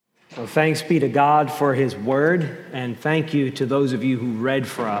Well, thanks be to God for his word, and thank you to those of you who read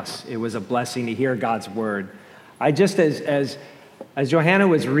for us. It was a blessing to hear God's word. I just, as Johanna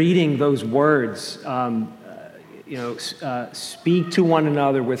was reading those words, speak to one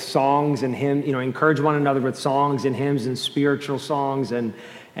another with songs and hymns, encourage one another with songs and hymns and spiritual songs and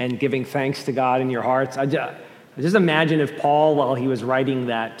giving thanks to God in your hearts. I just imagine if Paul, while he was writing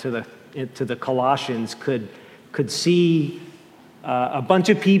that to the Colossians, could see a bunch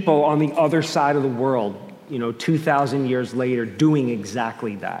of people on the other side of the world, 2,000 years later, doing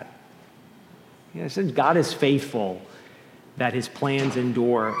exactly that. Since God is faithful, that his plans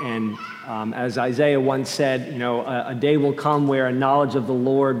endure. And as Isaiah once said, a day will come where a knowledge of the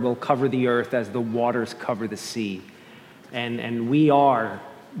Lord will cover the earth as the waters cover the sea. And we are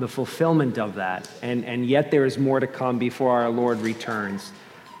the fulfillment of that. And yet there is more to come before our Lord returns.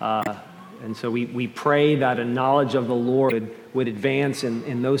 And so we pray that a knowledge of the Lord would advance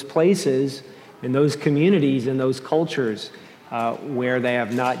in those places, in those communities, in those cultures where they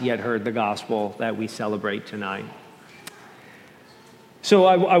have not yet heard the gospel that we celebrate tonight. So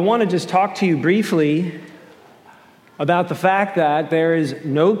I want to just talk to you briefly about the fact that there is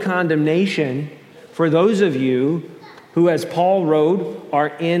no condemnation for those of you who, as Paul wrote, are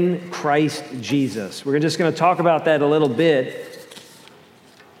in Christ Jesus. We're just going to talk about that a little bit.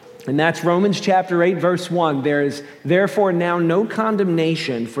 And that's Romans chapter 8, verse 1. There is therefore now no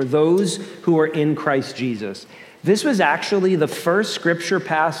condemnation for those who are in Christ Jesus. This was actually the first scripture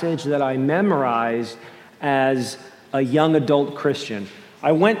passage that I memorized as a young adult Christian.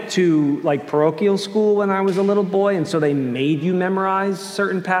 I went to parochial school when I was a little boy, and so they made you memorize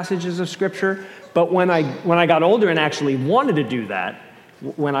certain passages of scripture. But when I got older and actually wanted to do that,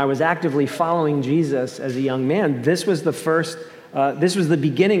 when I was actively following Jesus as a young man, this was the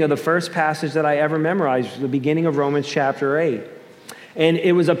beginning of the first passage that I ever memorized, the beginning of Romans chapter 8. And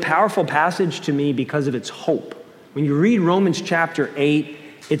it was a powerful passage to me because of its hope. When you read Romans chapter 8,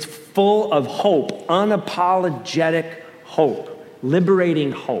 it's full of hope, unapologetic hope,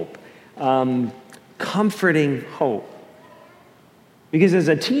 liberating hope, comforting hope. Because as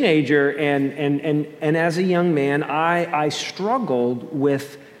a teenager and as a young man, I struggled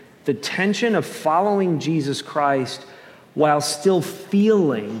with the tension of following Jesus Christ while still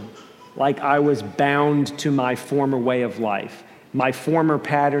feeling like I was bound to my former way of life, my former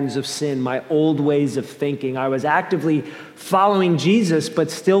patterns of sin, my old ways of thinking. I was actively following Jesus, but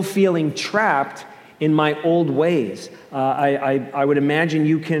still feeling trapped in my old ways. I would imagine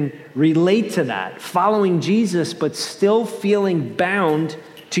you can relate to that, following Jesus, but still feeling bound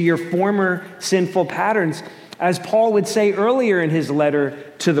to your former sinful patterns. As Paul would say earlier in his letter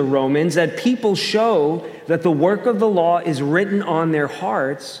to the Romans, that people show that the work of the law is written on their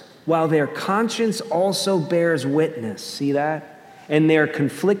hearts, while their conscience also bears witness. See that? And their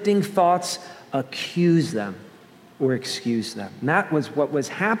conflicting thoughts accuse them or excuse them. And that was what was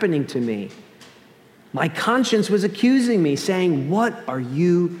happening to me. My conscience was accusing me, saying, "What are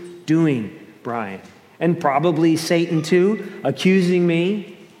you doing, Brian?" And probably Satan too, accusing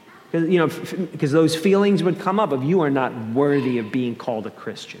me. Because those feelings would come up of, you are not worthy of being called a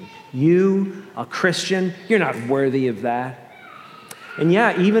Christian. You, a Christian, you're not worthy of that. And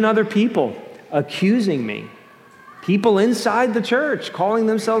even other people accusing me. People inside the church calling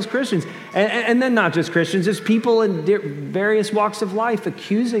themselves Christians. And then not just Christians, it's people in various walks of life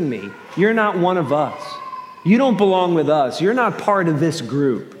accusing me. You're not one of us. You don't belong with us. You're not part of this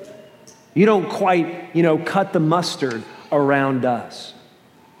group. You don't quite, cut the mustard around us.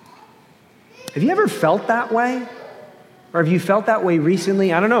 Have you ever felt that way? Or have you felt that way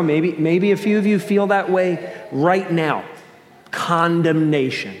recently? I don't know, maybe a few of you feel that way right now.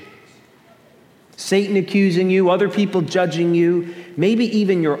 Condemnation. Satan accusing you, other people judging you, maybe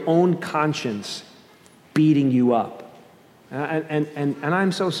even your own conscience beating you up. And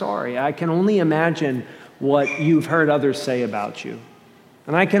I'm so sorry. I can only imagine what you've heard others say about you.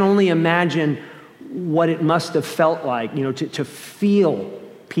 And I can only imagine what it must have felt like, to feel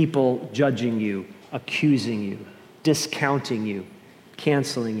people judging you, accusing you, discounting you,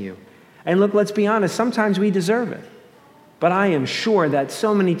 canceling you. And look, let's be honest, sometimes we deserve it. But I am sure that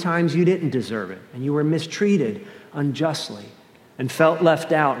so many times you didn't deserve it, and you were mistreated unjustly, and felt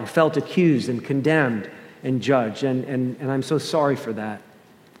left out, and felt accused, and condemned, and judged. And I'm so sorry for that.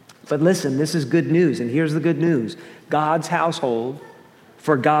 But listen, this is good news, and here's the good news. God's household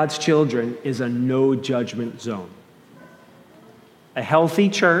for God's children is a no-judgment zone. A healthy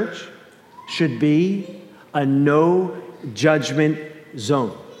church should be a no-judgment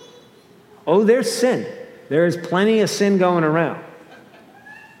zone. Oh, there's sin. There is plenty of sin going around.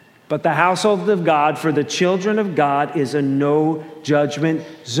 But the household of God for the children of God is a no judgment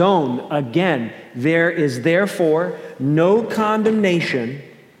zone. Again, there is therefore no condemnation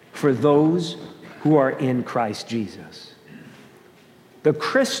for those who are in Christ Jesus. The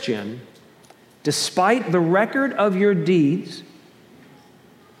Christian, despite the record of your deeds,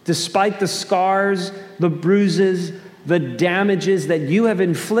 despite the scars, the bruises, the damages that you have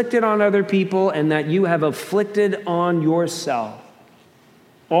inflicted on other people and that you have afflicted on yourself,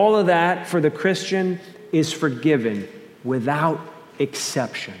 all of that for the Christian is forgiven without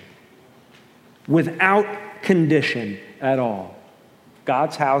exception, without condition at all.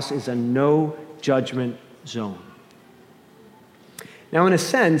 God's house is a no judgment zone. Now, in a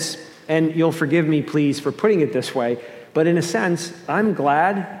sense, and you'll forgive me, please, for putting it this way, but in a sense, I'm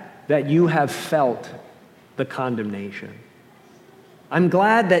glad that you have felt the condemnation. I'm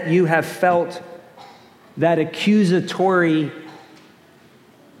glad that you have felt that accusatory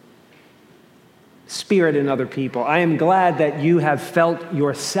spirit in other people. I am glad that you have felt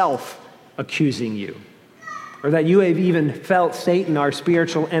yourself accusing you, or that you have even felt Satan, our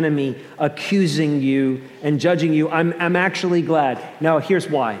spiritual enemy, accusing you and judging you. I'm actually glad. Now, here's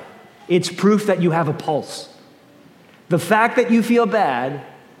why. It's proof that you have a pulse. The fact that you feel bad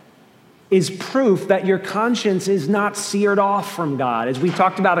is proof that your conscience is not seared off from God, as we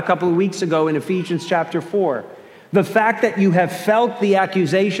talked about a couple of weeks ago in Ephesians chapter 4. The fact that you have felt the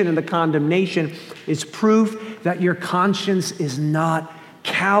accusation and the condemnation is proof that your conscience is not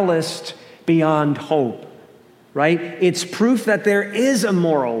calloused beyond hope, right? It's proof that there is a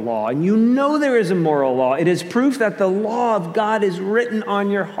moral law, and you know there is a moral law. It is proof that the law of God is written on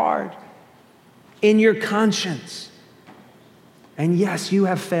your heart, in your conscience. And yes, you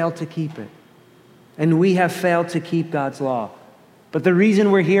have failed to keep it. And we have failed to keep God's law. But the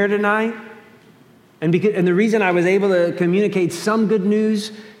reason we're here tonight, and the reason I was able to communicate some good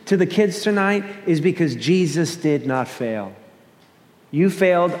news to the kids tonight, is because Jesus did not fail. You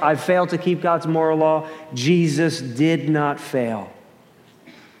failed. I failed to keep God's moral law. Jesus did not fail.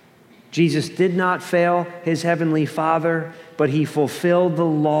 Jesus did not fail his heavenly Father, but he fulfilled the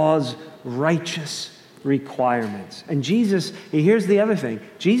law's righteous requirements. And Jesus, here's the other thing.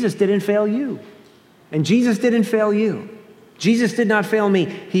 Jesus didn't fail you. And Jesus didn't fail you. Jesus did not fail me.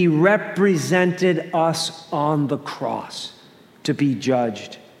 He represented us on the cross to be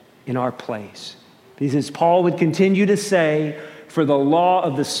judged in our place. Because Paul would continue to say, for the law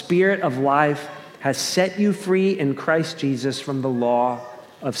of the Spirit of life has set you free in Christ Jesus from the law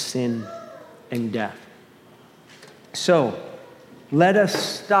of sin and death. So, let us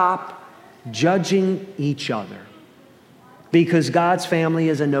stop judging each other, because God's family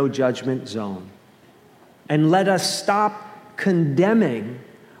is a no judgment zone. And let us stop condemning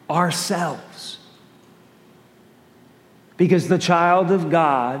ourselves, because the child of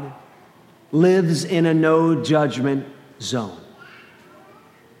God lives in a no judgment zone.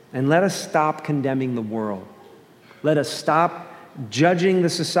 And let us stop condemning the world. Let us stop judging the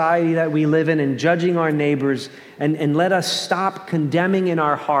society that we live in and judging our neighbors, and let us stop condemning in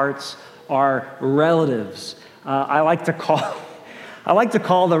our hearts our relatives. I like to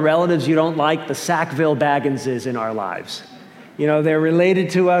call the relatives you don't like the Sackville Bagginses in our lives. You know, they're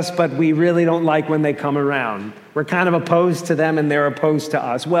related to us, but we really don't like when they come around. We're kind of opposed to them and they're opposed to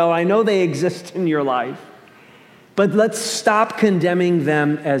us. Well, I know they exist in your life, but let's stop condemning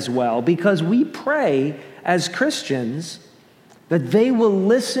them as well, because we pray as Christians that they will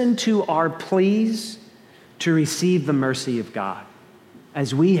listen to our pleas to receive the mercy of God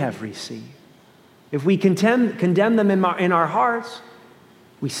as we have received. If we condemn them in our hearts,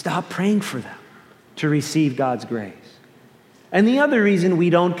 we stop praying for them to receive God's grace. And the other reason we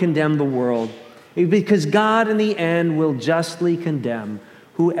don't condemn the world is because God in the end will justly condemn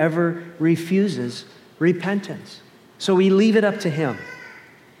whoever refuses repentance. So we leave it up to him.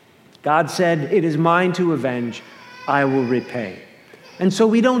 God said, "It is mine to avenge, I will repay." And so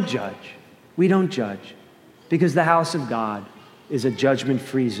we don't judge. We don't judge, because the house of God is a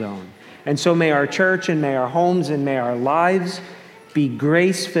judgment-free zone. And so may our church and may our homes and may our lives be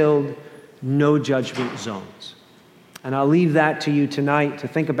grace-filled, no judgment zones. And I'll leave that to you tonight to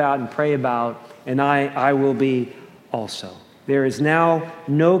think about and pray about, and I will be also. There is now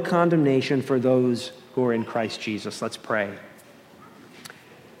no condemnation for those who are in Christ Jesus. Let's pray.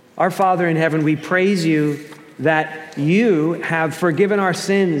 Our Father in heaven, we praise you that you have forgiven our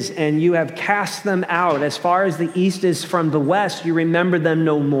sins and you have cast them out. As far as the east is from the west, you remember them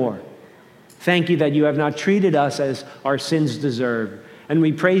no more. Thank you that you have not treated us as our sins deserve. And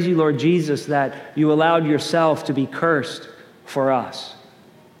we praise you, Lord Jesus, that you allowed yourself to be cursed for us.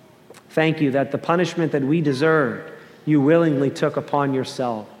 Thank you that the punishment that we deserved, you willingly took upon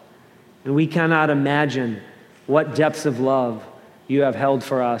yourself. And we cannot imagine what depths of love you have held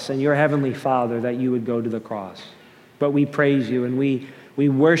for us and your heavenly Father that you would go to the cross. But we praise you and we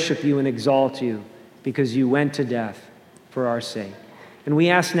worship you and exalt you because you went to death for our sake. And we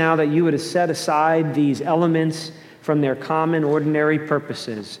ask now that you would set aside these elements from their common, ordinary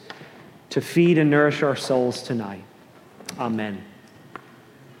purposes to feed and nourish our souls tonight. Amen.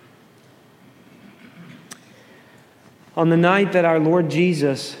 On the night that our Lord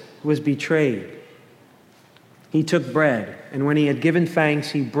Jesus was betrayed, he took bread, and when he had given thanks,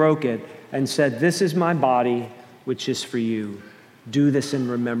 he broke it and said, "This is my body, which is for you. Do this in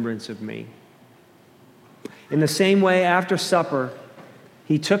remembrance of me." In the same way, after supper,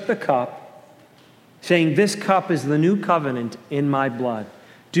 he took the cup, saying, "This cup is the new covenant in my blood.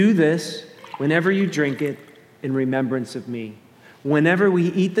 Do this whenever you drink it in remembrance of me." Whenever we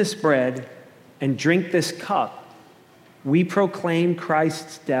eat this bread and drink this cup, we proclaim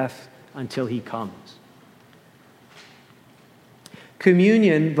Christ's death until he comes.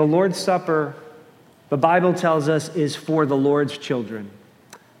 Communion, the Lord's Supper, the Bible tells us, is for the Lord's children,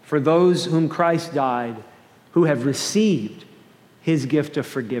 for those whom Christ died, who have received his gift of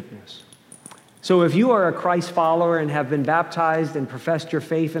forgiveness. So if you are a Christ follower and have been baptized and professed your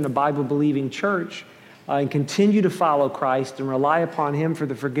faith in a Bible-believing church, and continue to follow Christ and rely upon him for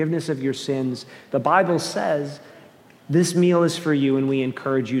the forgiveness of your sins, the Bible says this meal is for you and we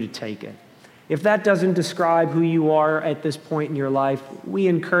encourage you to take it. If that doesn't describe who you are at this point in your life, we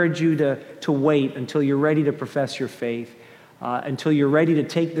encourage you to wait until you're ready to profess your faith, until you're ready to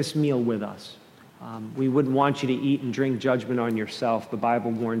take this meal with us. We wouldn't want you to eat and drink judgment on yourself. The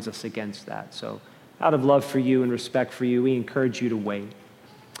Bible warns us against that. So out of love for you and respect for you, we encourage you to wait.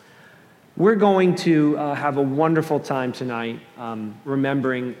 We're going to have a wonderful time tonight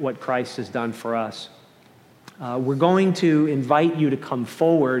remembering what Christ has done for us. We're going to invite you to come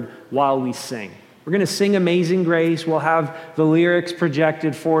forward while we sing. We're going to sing Amazing Grace. We'll have the lyrics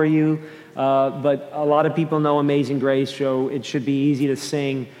projected for you, but a lot of people know Amazing Grace, so it should be easy to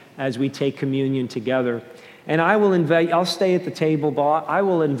sing as we take communion together. And I'll stay at the table, but I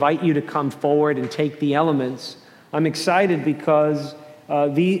will invite you to come forward and take the elements. I'm excited because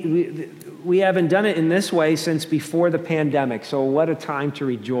we haven't done it in this way since before the pandemic, so what a time to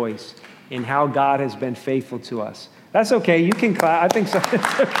rejoice in how God has been faithful to us. That's okay, you can clap. I think so.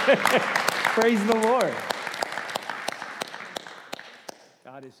 It's okay. Praise the Lord.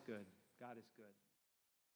 God is good.